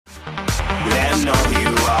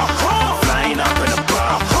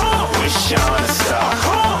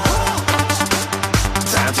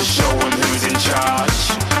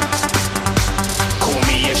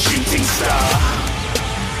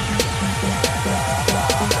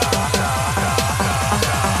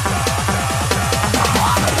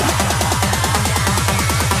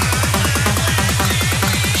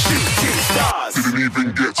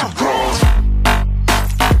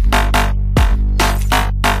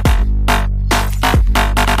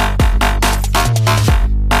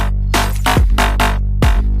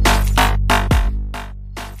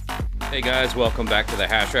Hey guys, welcome back to the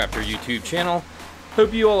HashRaptor YouTube channel.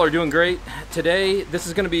 Hope you all are doing great. Today, this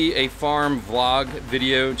is going to be a farm vlog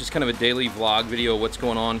video, just kind of a daily vlog video of what's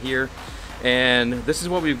going on here. And this is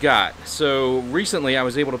what we've got. So recently I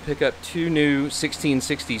was able to pick up two new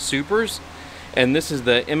 1660 Supers, and this is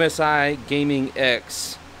the MSI Gaming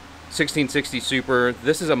X 1660 Super.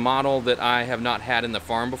 This is a model that I have not had in the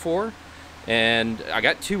farm before, and I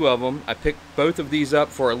got two of them. I picked both of these up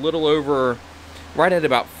for a little over, right at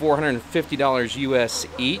about $450 US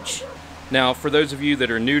each. Now, for those of you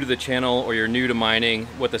that are new to the channel or you're new to mining,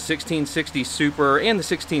 what the 1660 Super and the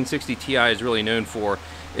 1660 Ti is really known for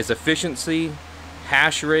is efficiency,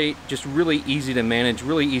 hash rate, just really easy to manage,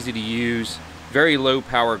 really easy to use, very low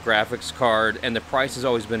power graphics card, and the price has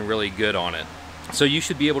always been really good on it. So you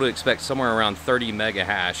should be able to expect somewhere around 30 mega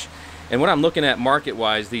hash. And what I'm looking at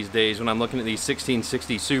market-wise these days, when I'm looking at these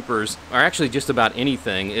 1660 Supers, or actually just about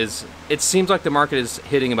anything, is it seems like the market is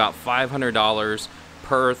hitting about $500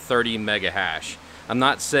 per 30 mega hash. I'm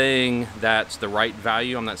not saying that's the right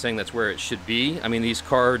value. I'm not saying that's where it should be. I mean, these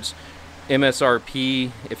cards,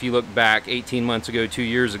 MSRP, if you look back 18 months ago, 2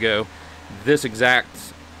 years ago, this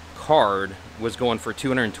exact card was going for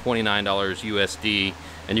 $229 USD,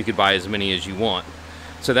 and you could buy as many as you want.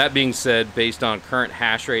 So that being said, based on current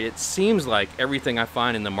hash rate, it seems like everything I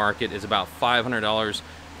find in the market is about $500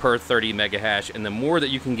 per 30 mega hash, and the more that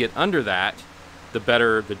you can get under that, the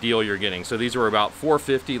better the deal you're getting. So these were about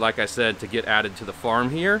 $450, like I said, to get added to the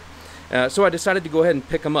farm here. So I decided to go ahead and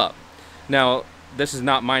pick them up. Now, this is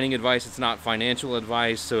not mining advice, it's not financial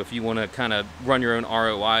advice, so if you want to kind of run your own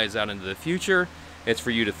ROIs out into the future, it's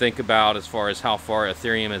for you to think about as far as how far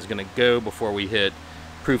Ethereum is going to go before we hit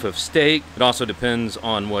proof of stake. It also depends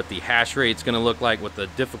on what the hash rate is going to look like, what the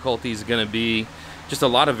difficulty is going to be, just a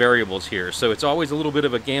lot of variables here. So it's always a little bit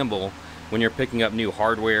of a gamble when you're picking up new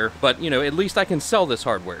hardware, but you know, at least I can sell this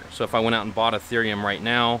hardware. So if I went out and bought Ethereum right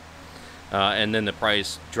now and then the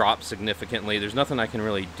price dropped significantly, there's nothing I can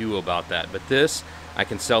really do about that. But this, I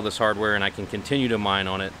can sell this hardware and I can continue to mine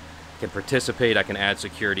on it, I can participate, I can add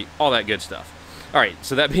security, all that good stuff. All right,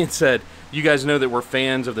 so that being said, you guys know that we're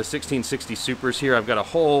fans of the 1660 Supers here. I've got a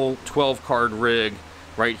whole 12 card rig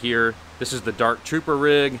right here. This is the Dark Trooper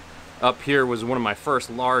rig. Up here was one of my first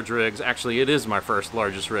large rigs. Actually, it is my first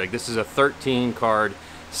largest rig. This is a 13 card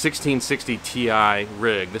 1660 Ti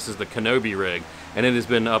rig. This is the Kenobi rig, and it has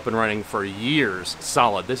been up and running for years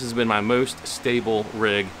solid. This has been my most stable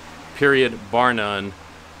rig, period, bar none,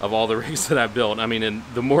 of all the rigs that I've built. I mean, and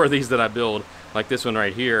the more of these that I build, like this one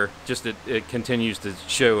right here, just it continues to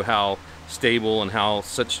show how stable and how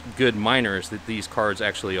such good miners that these cards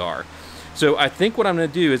actually are. So I think what I'm going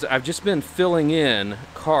to do is I've just been filling in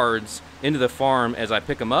cards into the farm as I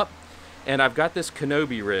pick them up, and I've got this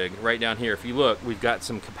Kenobi rig right down here. If you look, we've got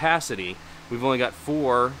some capacity. We've only got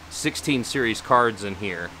 4 16 series cards in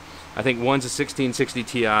here. I think one's a 1660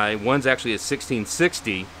 Ti, one's actually a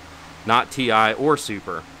 1660, not Ti or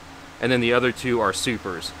Super, and then the other two are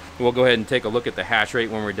Supers. We'll go ahead and take a look at the hash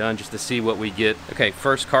rate when we're done just to see what we get. Okay,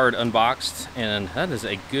 first card unboxed, and that is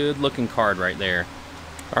a good looking card right there.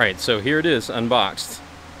 All right, so here it is unboxed.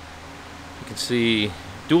 You can see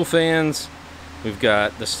dual fans. We've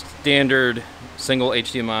got the standard single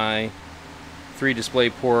HDMI 3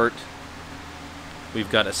 display port.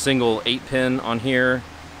 We've got a single 8-pin on here,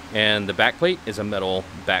 and the backplate is a metal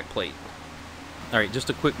backplate. All right,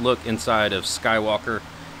 just a quick look inside of Skywalker.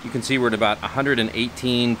 You can see we're at about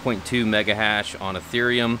 118.2 mega hash on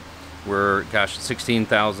Ethereum. We're, gosh,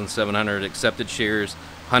 16,700 accepted shares,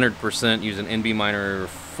 100% using NB Miner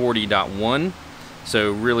 40.1.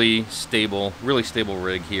 So really stable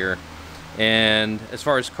rig here. And as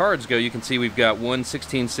far as cards go, you can see we've got one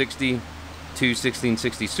 1660, two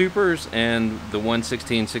 1660 Supers, and the one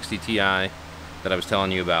 1660 Ti that I was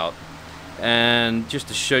telling you about. And just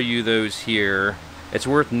to show you those here, it's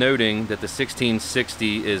worth noting that the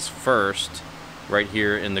 1660 is first right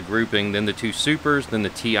here in the grouping, then the two Supers, then the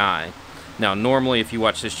Ti. Now, normally if you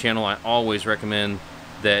watch this channel, I always recommend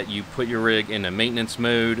that you put your rig in a maintenance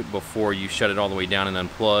mode before you shut it all the way down and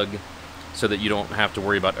unplug, so that you don't have to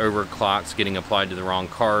worry about overclocks getting applied to the wrong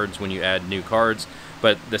cards when you add new cards.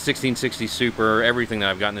 But the 1660 Super, everything that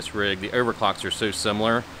I've got in this rig, the overclocks are so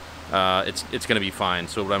similar, it's going to be fine.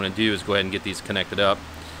 So what I'm going to do is go ahead and get these connected up,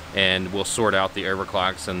 and we'll sort out the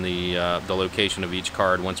overclocks and the location of each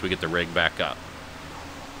card once we get the rig back up.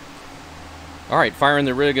 All right, firing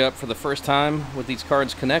the rig up for the first time with these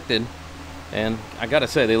cards connected, and I gotta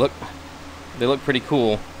say they look pretty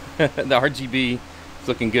cool. The RGB is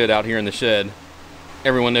looking good out here in the shed.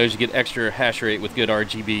 Everyone knows you get extra hash rate with good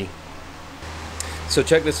RGB. So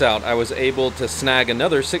check this out. I was able to snag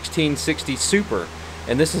another 1660 Super.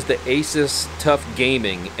 and this is the Asus Tough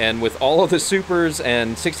Gaming. And with all of the Supers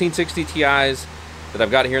and 1660 Ti's that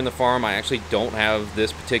I've got here in the farm, I actually don't have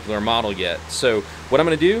this particular model yet. So what I'm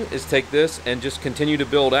going to do is take this and just continue to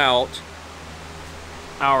build out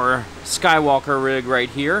our Skywalker rig right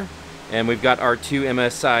here. And we've got our two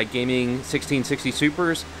MSI Gaming 1660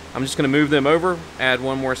 Supers. I'm just going to move them over, add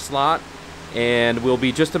one more slot, and we'll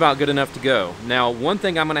be just about good enough to go. Now, one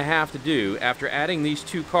thing I'm going to have to do after adding these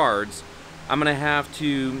two cards, I'm going to have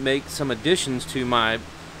to make some additions to my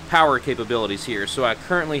power capabilities here. So I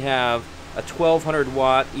currently have a 1200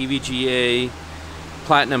 watt EVGA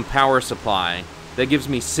Platinum power supply that gives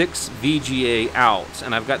me 6 VGA outs,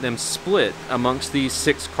 and I've got them split amongst these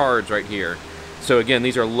 6 cards right here. So again,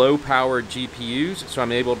 these are low powered GPUs, so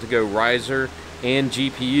I'm able to go riser and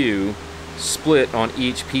GPU split on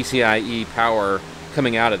each PCIe power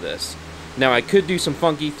coming out of this. Now I could do some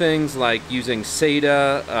funky things like using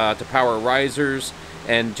SATA to power risers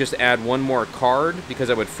and just add one more card because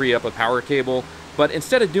I would free up a power cable. But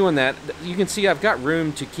instead of doing that, you can see I've got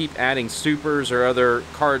room to keep adding supers or other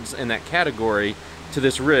cards in that category to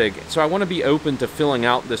this rig. So I want to be open to filling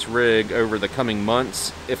out this rig over the coming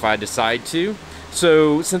months if I decide to.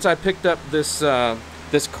 So since I picked up this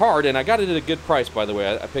this card, and I got it at a good price, by the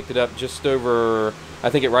way. I picked it up just over, I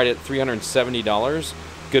think it right at $370.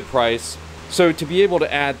 Good price. So to be able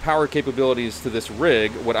to add power capabilities to this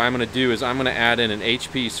rig, what I'm going to do is I'm going to add in an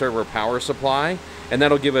HP server power supply, and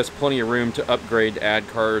that'll give us plenty of room to upgrade to add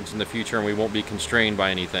cards in the future, and we won't be constrained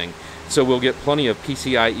by anything. So we'll get plenty of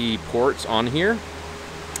PCIe ports on here.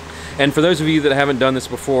 And for those of you that haven't done this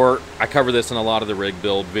before, I cover this in a lot of the rig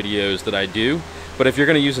build videos that I do. But if you're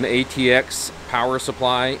going to use an ATX power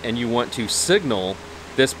supply and you want to signal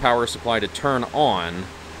this power supply to turn on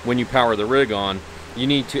when you power the rig on, you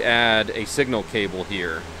need to add a signal cable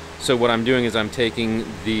here. So what I'm doing is I'm taking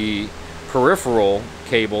the peripheral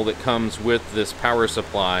cable that comes with this power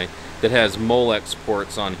supply that has Molex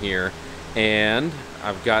ports on here, and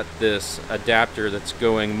I've got this adapter that's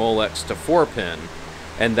going Molex to 4-pin,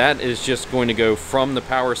 and that is just going to go from the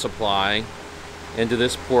power supply into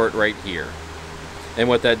this port right here. And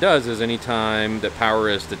what that does is anytime that power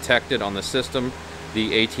is detected on the system,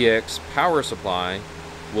 the ATX power supply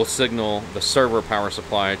will signal the server power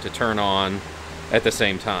supply to turn on at the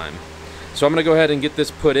same time. So I'm going to go ahead and get this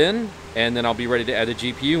put in, and then I'll be ready to add the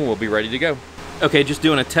GPU and we'll be ready to go. Okay, just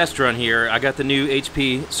doing a test run here. I got the new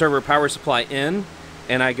HP server power supply in,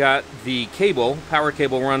 and I got the cable, power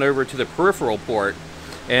cable, run over to the peripheral port.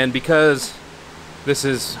 And because this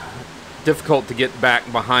is difficult to get back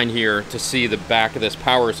behind here to see the back of this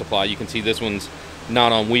power supply, you can see this one's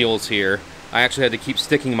not on wheels here. I actually had to keep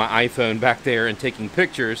sticking my iPhone back there and taking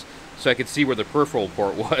pictures so I could see where the peripheral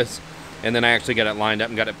port was. And then I actually got it lined up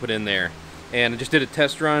and got it put in there. And I just did a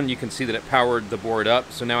test run. You can see that it powered the board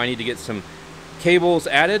up. So now I need to get some cables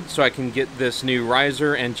added so I can get this new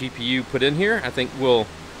riser and GPU put in here. I think we'll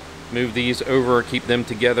move these over, keep them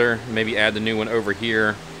together, maybe add the new one over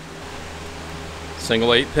here. Single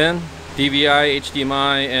 8-pin, DVI,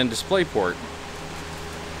 HDMI, and DisplayPort.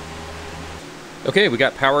 Okay, we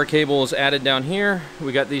got power cables added down here.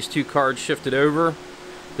 We got these two cards shifted over.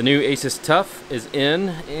 The new Asus Tough is in,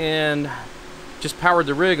 and just powered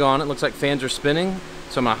the rig on. It looks like fans are spinning.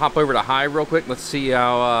 So I'm gonna hop over to Hive real quick. Let's see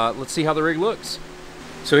how the rig looks.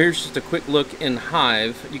 So here's just a quick look in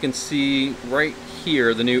Hive. You can see right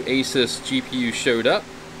here the new Asus GPU showed up,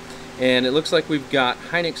 and it looks like we've got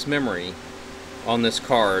Hynix memory on this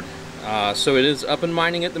card. So it is up and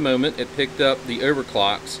mining at the moment. It picked up the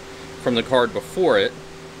overclocks from the card before it,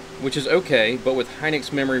 which is okay, but with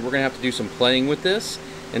Hynix memory we're gonna have to do some playing with this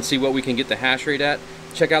and see what we can get the hash rate at.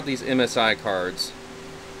 Check out these MSI cards,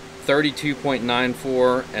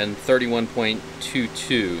 32.94 and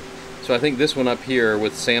 31.22. So I think this one up here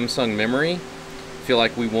with Samsung memory, I feel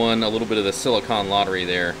like we won a little bit of the silicon lottery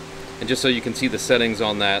there. And just so you can see the settings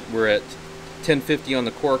on that, we're at 1050 on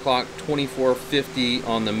the core clock, 2450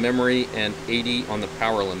 on the memory, and 80 on the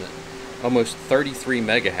power limit. Almost 33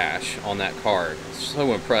 mega hash on that card. It's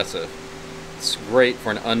so impressive. It's great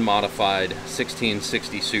for an unmodified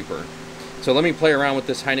 1660 Super. So let me play around with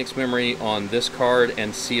this Hynix memory on this card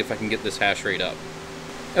and see if I can get this hash rate up.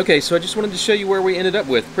 Okay, so I just wanted to show you where we ended up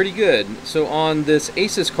with. Pretty good. So on this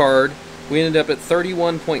Asus card, we ended up at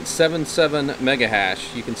 31.77 mega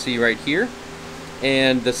hash. You can see right here.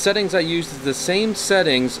 And the settings I used is the same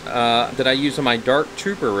settings that I use on my Dark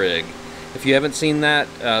Trooper rig. If you haven't seen that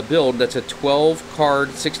build, that's a 12-card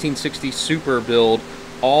 1660 Super build,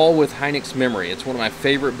 all with Hynix memory. It's one of my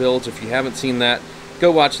favorite builds. If you haven't seen that,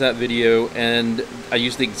 go watch that video. And I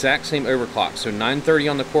use the exact same overclock. So 930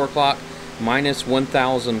 on the core clock, minus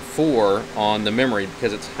 1004 on the memory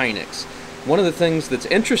because it's Hynix. One of the things that's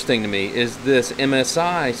interesting to me is this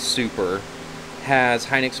MSI Super has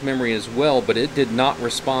Hynix memory as well, but it did not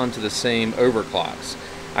respond to the same overclocks.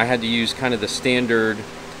 I had to use kind of the standard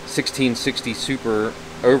 1660 Super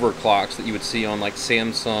overclocks that you would see on like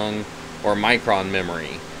Samsung or Micron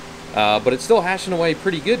memory. But it's still hashing away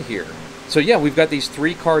pretty good here. So yeah, we've got these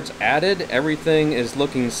 3 cards added. Everything is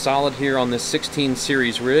looking solid here on this 16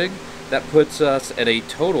 series rig. That puts us at a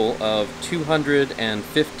total of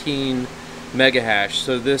 215 megahash.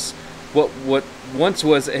 So this, what once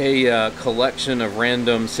was a collection of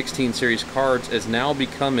random 16 series cards, is now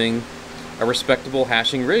becoming a respectable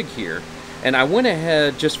hashing rig here. And I went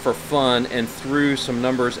ahead just for fun and threw some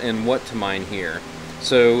numbers in what to mine here.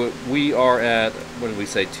 So we are at, what did we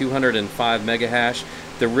say, 205 megahash.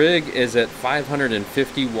 The rig is at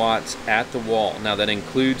 550 watts at the wall. Now that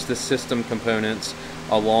includes the system components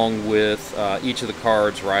along with each of the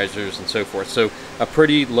cards, risers, and so forth. So a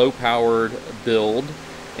pretty low-powered build.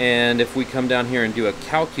 And if we come down here and do a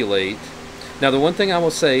calculate, now the one thing I will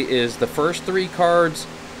say is the first 3 cards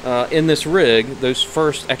in this rig, those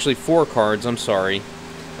first, actually 4 cards, I'm sorry,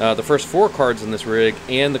 the first 4 cards in this rig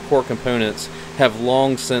and the core components have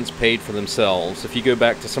long since paid for themselves. If you go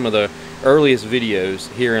back to some of the earliest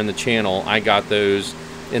videos here in the channel, I got those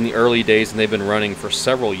in the early days and they've been running for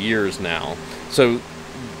several years now. So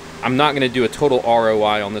I'm not going to do a total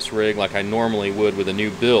ROI on this rig like I normally would with a new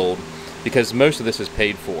build because most of this is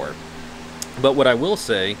paid for. But what I will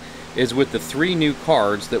say is with the 3 new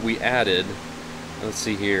cards that we added, let's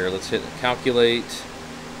see here, let's hit calculate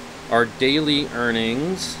our daily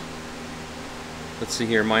earnings. Let's see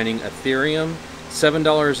here, mining Ethereum,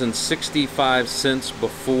 $7.65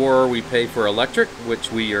 before we pay for electric,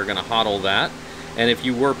 which we are going to hodl that. And if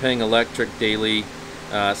you were paying electric daily,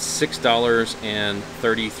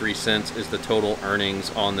 $6.33 is the total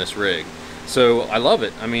earnings on this rig. So I love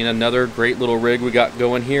it. I mean, another great little rig we got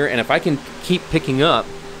going here. And if I can keep picking up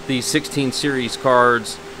these 16 series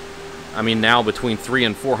cards, I mean, now between $300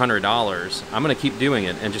 and $400, I'm going to keep doing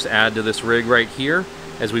it and just add to this rig right here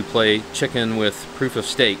as we play chicken with proof of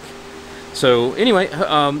stake. So anyway,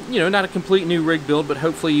 you know, not a complete new rig build, but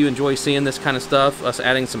hopefully you enjoy seeing this kind of stuff, us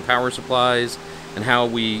adding some power supplies and how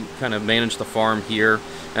we kind of manage the farm here.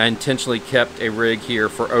 I intentionally kept a rig here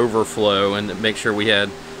for overflow and to make sure we had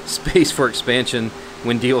space for expansion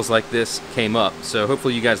when deals like this came up. So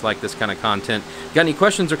hopefully you guys like this kind of content. Got any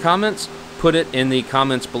questions or comments? Put it in the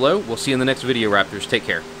comments below. We'll see you in the next video, Raptors. Take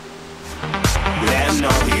care. Let 'em know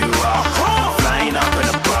you are flying up in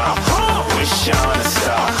a bar, wish on a star.